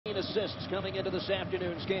Assists coming into this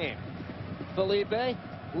afternoon's game. Felipe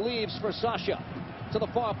leaves for Sasha to the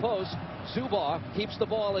far post. Zubar keeps the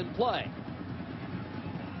ball in play.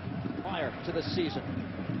 Prior to this season,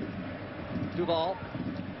 Duval.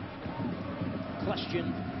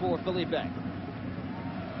 Question for Felipe.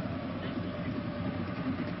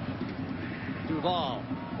 Duval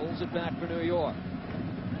pulls it back for New York.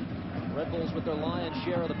 Red Bulls with their lion's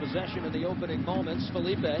share of the possession in the opening moments.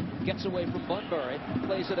 Felipe gets away from Bunbury,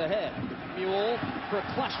 plays it ahead. Mule for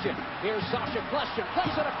Question. Here's Sasha Question,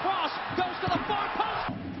 plays it across, goes to the far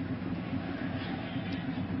post.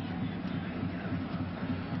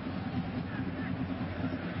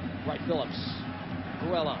 Wright Phillips,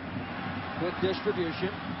 Grella, good distribution.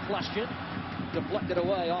 Question deflected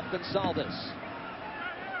away off Gonsalves.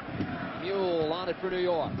 Mule on it for New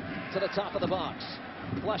York, to the top of the box.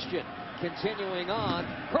 Question continuing on,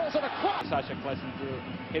 curls it across. Sasha Question to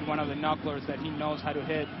hit one of the knucklers that he knows how to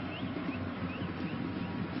hit.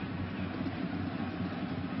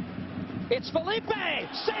 It's Felipe!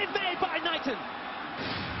 Save made by Knighton!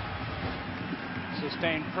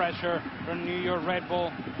 Sustained pressure from New York Red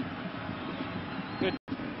Bull. Good.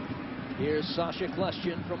 Here's Sasha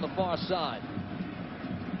Question from the far side.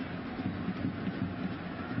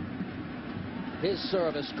 His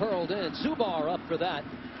service curled in. Zubar up for that.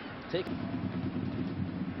 Take.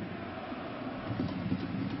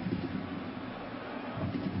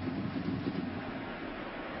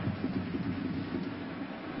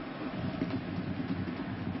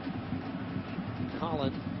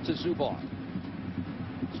 Collin to Zubar.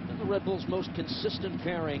 It's been the Red Bulls' most consistent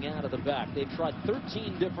pairing out of the back. They've tried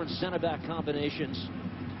 13 different center back combinations.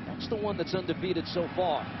 That's the one that's undefeated so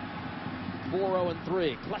far.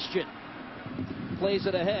 4-0-3. Question. Plays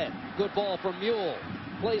it ahead. Good ball from Mule.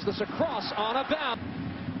 Plays this across on a bounce.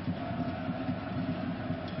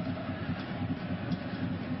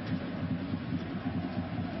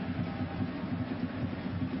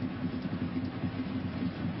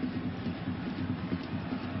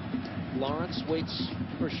 Lawrence waits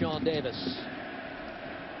for Sean Davis.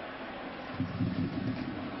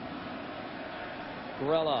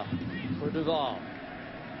 Grella for Duval.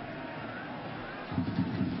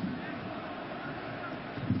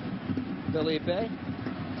 Felipe,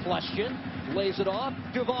 Question, lays it off.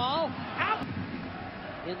 Duval, out!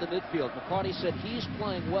 In the midfield, McCarty said he's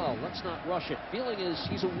playing well. Let's not rush it. Feeling is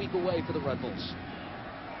he's a week away for the Red Bulls.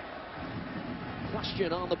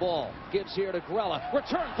 Question on the ball. Gives here to Grella.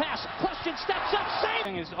 Return pass. Question steps up.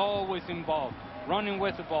 Save! Is always involved. Running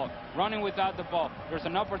with the ball, running without the ball. There's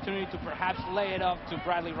an opportunity to perhaps lay it up to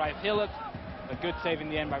Bradley Wright Phillips. A good save in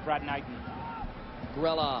the end by Brad Knighton.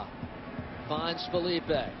 Grella finds Felipe.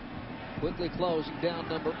 Quickly closing down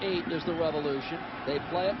number 8 is the Revolution. They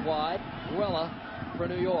play it wide. Grella for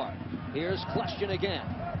New York. Here's Question again.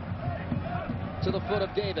 To the foot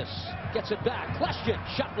of Davis. Gets it back. Question.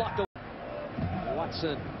 Shot blocked away.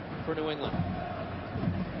 Watson for New England.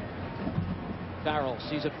 Farrell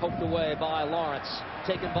sees it poked away by Lawrence.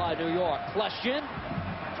 Taken by New York. Question.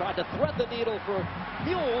 Tried to thread the needle for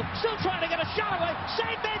Mule. Still trying to get a shot away.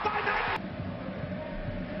 Save made by Knighton.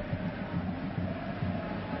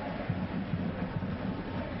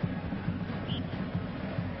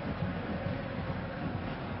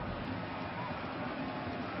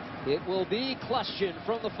 It will be Question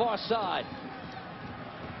from the far side.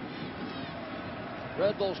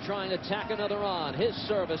 Red Bulls trying to tack another on. His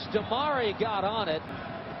service. Damari got on it.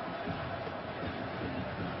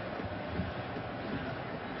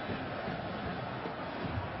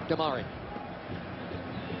 Damari.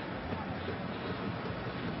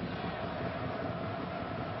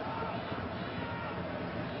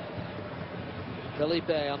 Felipe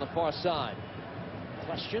on the far side.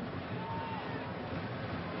 Question.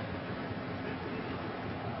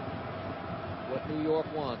 What New York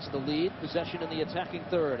wants. The lead, possession in the attacking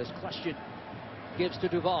third as Question gives to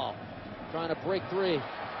Duval. Trying to break three.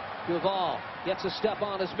 Duval gets a step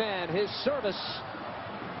on his man. His service.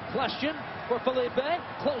 Question for Felipe.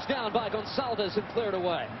 Closed down by Gonsalves and cleared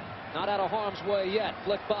away. Not out of harm's way yet.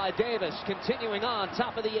 Flicked by Davis. Continuing on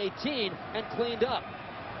top of the 18 and cleaned up.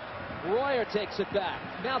 Royer takes it back.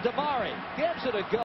 Now Damari gives it a go.